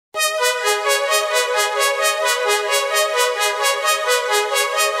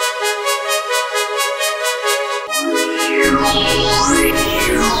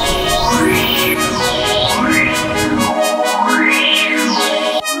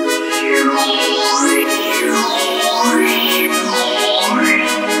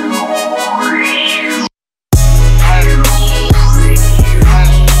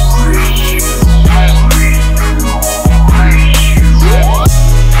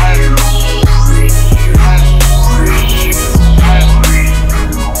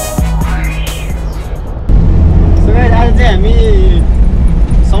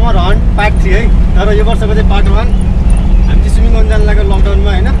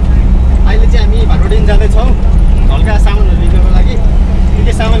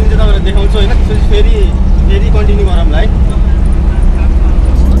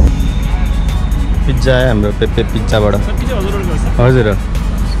pizza है हाम्रो पेपे पिज्जाबाट हजुर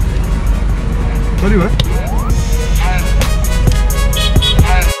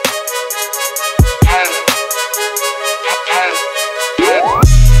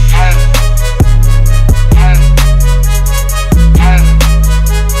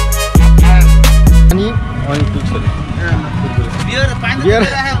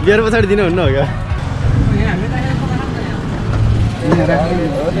बियर पछाडि दिनुहुन्न हो क्या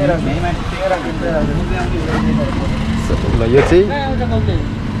यो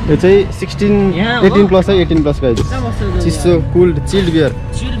चाहिँ 18 प्लस है 18 प्लस गाइज चिसो कुल्ड चिल्ड बियर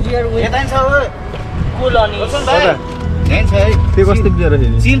त्यो कस्तो बियर हो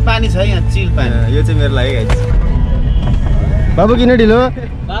चिल पानी छ यहाँ चिल पानी यो चाहिँ मेरो लागि गाइज बाबु किन ढिलो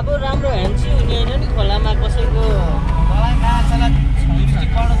बाबु राम्रो ह्यान्सी हुने हैन नि खोलामा कसैको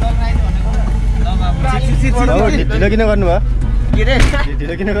ढिलो किन गर्नुभयो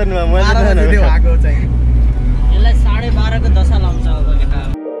ढिलो किन गर्नुभयो मैले यसलाई 12:30 को दशा लाउँछ अब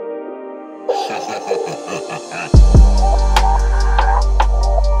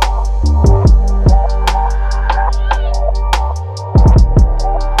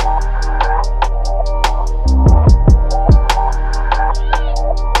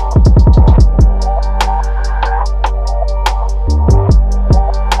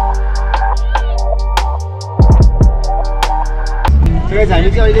केटा हामी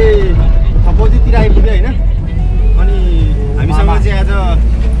चाहिँ अहिले थपौतीतिर आइपुग्यो होइन अनि हामीसँग चाहिँ आज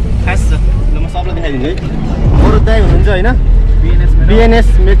खास ल म सबलाई देखाइदिन्छु है अरू दाइ हुनुहुन्छ होइन बिएनएस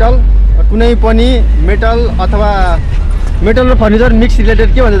मेटल कुनै पनि मेटल अथवा मेटल र फर्निचर मिक्स रिलेटेड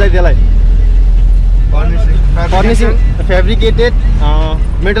के भन्छ दाइ त्यसलाई फर्निसिङ फेब्रिकेटेड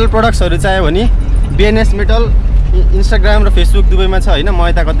मेटल प्रडक्ट्सहरू चाहियो भने बिएनएस मेटल इन्स्टाग्राम र फेसबुक दुवैमा छ होइन म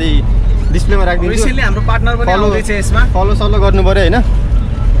यता कतै डिस्प्लेमा राखिदिन्छु रिसेन्टली हाम्रो पार्टनर पनि आउँदैछ यसमा फलो सलो गर्नु पर्यो होइन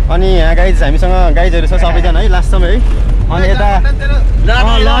अनि यहाँ गाइज हामीसँग गाइजहरू छ सबैजना है लास्टसम्म है अनि यता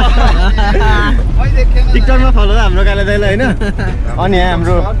टिकटकमा फलो हाम्रो काले दाइलाई होइन अनि यहाँ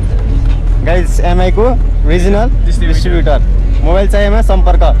हाम्रो गाइज एमआईको रिजनल डिस्ट्रिब्युटर मोबाइल चाहिएमा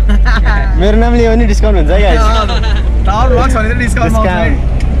सम्पर्क मेरो नाम लियो भने डिस्काउन्ट हुन्छ है गाइज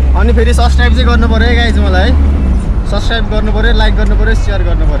अनि फेरि सब्सक्राइब चाहिँ गर्नु पर्यो है गाइज मलाई है सब्सक्राइब गर्नु पर्यो लाइक गर्नु पर्यो सेयर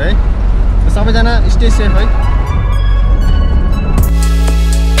गर्नु पर्यो है सबैजना स्टे सेफ है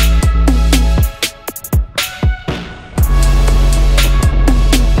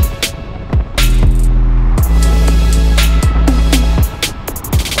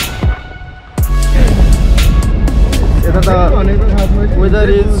यता त वेदर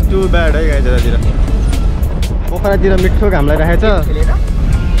इज टु ब्याड है गाइज यतातिर पोखरातिर मिठो घाम लगाइरहेको छ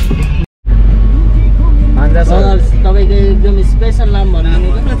तपाईको एकदम स्पेशल नाम भन्दिनु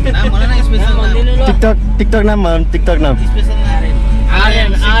टिकटक नाम भन टिकटक नाम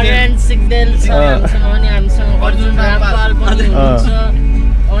आर्यन सिग्देल सरसँग अनि हामीसँग अर्जुन रामपाल पनि हुनुहुन्छ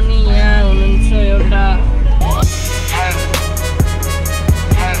अनि यहाँ हुनुहुन्छ एउटा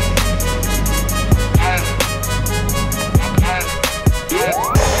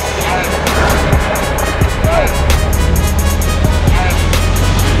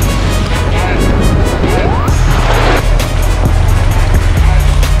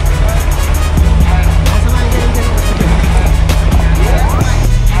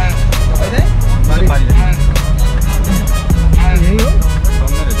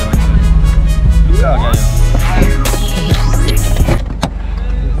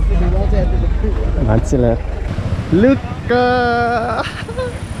लुक्का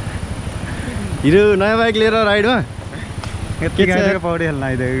हिरो नयाँ बाइक लिएर राइडमा पौडी खेल्न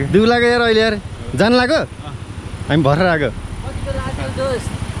आइदियो दुख लाग्यो यार अहिले यार जान लाग्यो हामी भर्खर आएको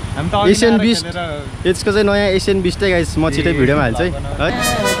एसियन बिस्ट यसको चाहिँ नयाँ एसियन बिस्टै गाइस म छिटै भिडियोमा हाल्छु है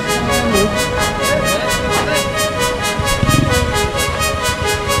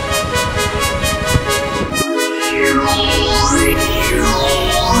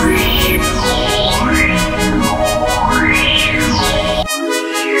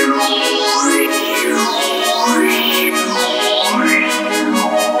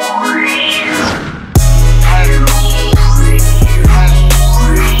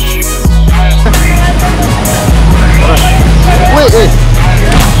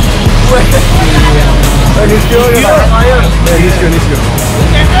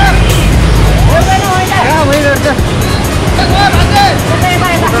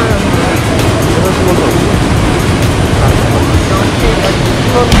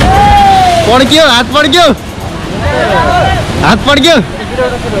पड्क्यो हात पड्क्यो हात पड्क्यो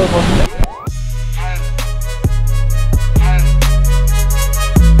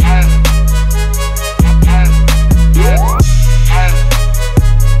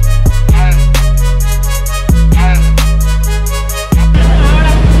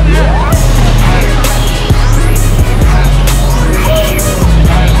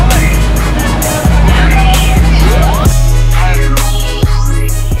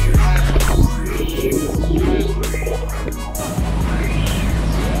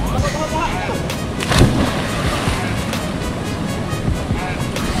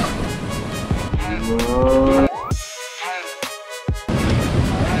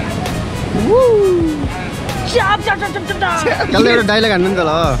कालले एउटा डायलग हान्नु नि त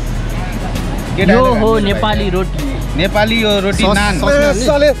ल यो हो नेपाली रोटी नेपाली यो रोटी नान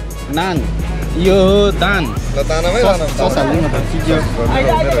नान यो हो दान ल तानामै लानु सस हाल्नु न त चिज्यो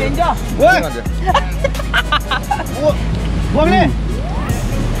बोल्ने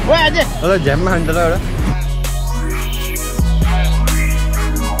ओए अझै ल झ्याममा खान्छ ल एउटा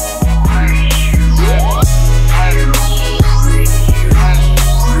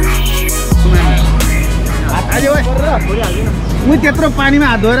म त्यत्रो पानीमा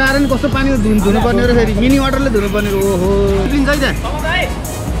हात धोएर आएर नि कस्तो पानी धुनुपर्ने हो फेरि मिनी वाटरले धुनुपर्ने हो ओहो लिन्छ है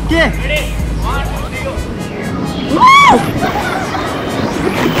के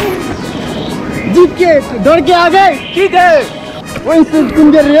जीत के दौड़ के आ गए ठीक है वही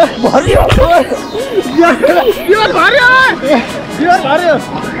कुन कर रही है भारी हो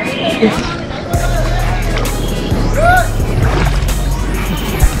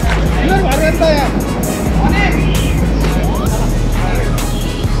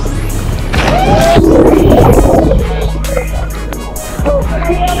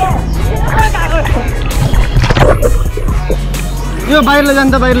यो बाहिरले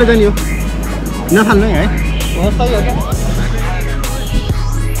जान्छ बाहिरले जाने हो नफाल्नु है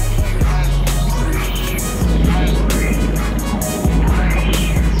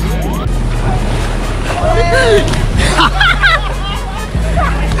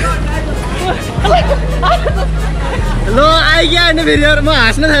ल आइग्या होइन फेरि यार म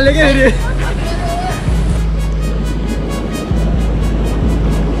हाँस्न थालेँ क्या फेरि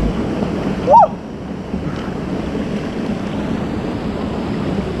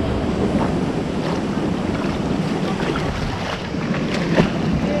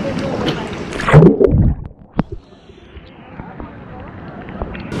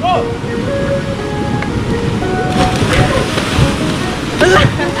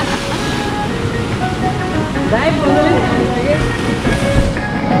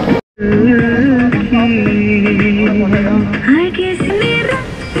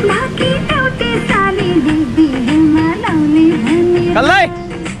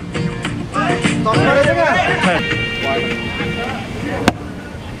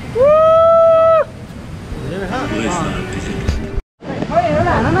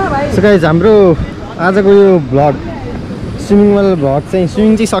सो गाइज हाम्रो आजको यो भ्लग स्विमिङ वाला भ्लग चाहिँ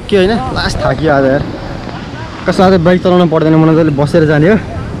स्विमिङ चाहिँ सकियो होइन लास्ट थाकियो आज यार कस्तो आज बाइक चलाउनु पर्दैन मजाले बसेर जाने हो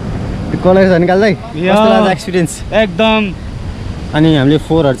त्यो कलेज जाने काल्दै कस्तो आज एक्सपिरियन्स एकदम अनि हामीले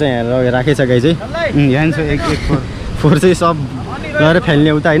फोरहरू चाहिँ यहाँ राखेछ गाई चाहिँ यहाँ छ एक फोर चाहिँ सब गएर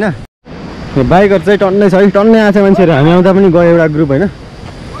फ्याल्ने उता होइन बाइकहरू चाहिँ टन्नै छ है टन्नै आएको छ मान्छेहरू हामी आउँदा पनि गयो एउटा ग्रुप होइन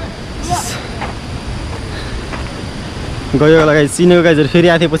गयो होला गाइज चिनेको गाइजहरू फेरि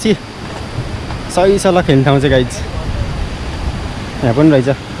आएको थिएपछि सही सल्लाह खेल्ने ठाउँ चाहिँ गाइज यहाँ पनि रहेछ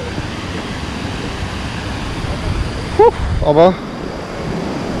अब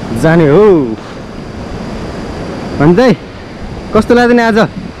जाने हो भन्दै कस्तो लाग्दैन आज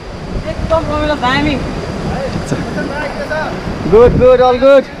एकदम रमाइलो दामी good good all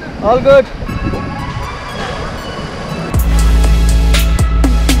good all good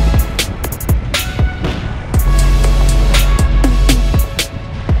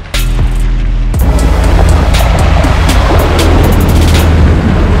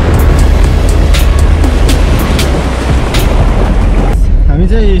हामी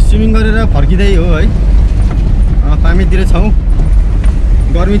चाहिँ स्विमिङ गरेर फर्किँदै हो है पामीतिर छौँ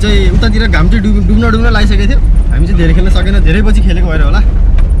गर्मी चाहिँ उतातिर घाम चाहिँ डुब्न लागिसकेको थियो हामी चाहिँ धेरै खेल्न सकेन धेरै पछि खेलेको भएर होला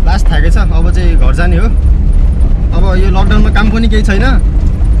लास्ट थाकेछ अब चाहिँ घर जाने हो अब यो लकडाउनमा काम पनि केही छैन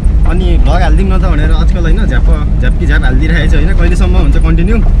अनि भ्लग हालिदिउँ न त भनेर आजकल होइन झ्याप्की झ्याप हालिदिइरहेको छ होइन कहिलेसम्म हुन्छ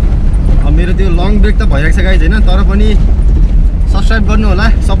कन्टिन्यू अब मेरो त्यो लङ ब्रेक त भइरहेको छ गाइज होइन तर पनि सब्सक्राइब गर्नु होला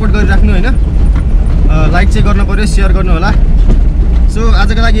सपोर्ट गरिराख्नु होइन लाइक चाहिँ गर्नु पऱ्यो सेयर गर्नु होला सो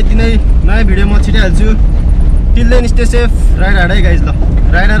आजको लागि यति नै नयाँ भिडियो म छिटै हाल्छु till then stay safe rider है गाइज ल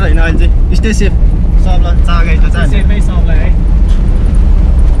राइडर होइन अहिले चाहिँ स्टे सेफ सबलाई चाह गाइज ल चाह सेफै सबलाई है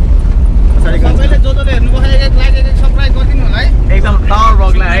सबैले जसले हेर्नुभयो लाइक सब्सक्राइब गरिदिनु होला है एकदम टावर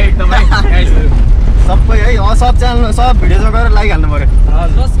ब्लगलाई है एकदमै सबै है सब च्यानल सब भिडियोमा गएर लाइक हाल्नु पऱ्यो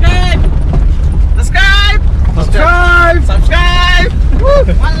सब्स्क्राइब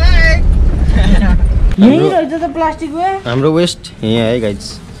यही रहेछ त प्लास्टिकको हाम्रो वेस्ट यहाँ है गाइज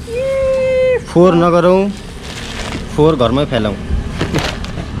फोहोर नगरौँ फोहोर घरमै फैलाऊँ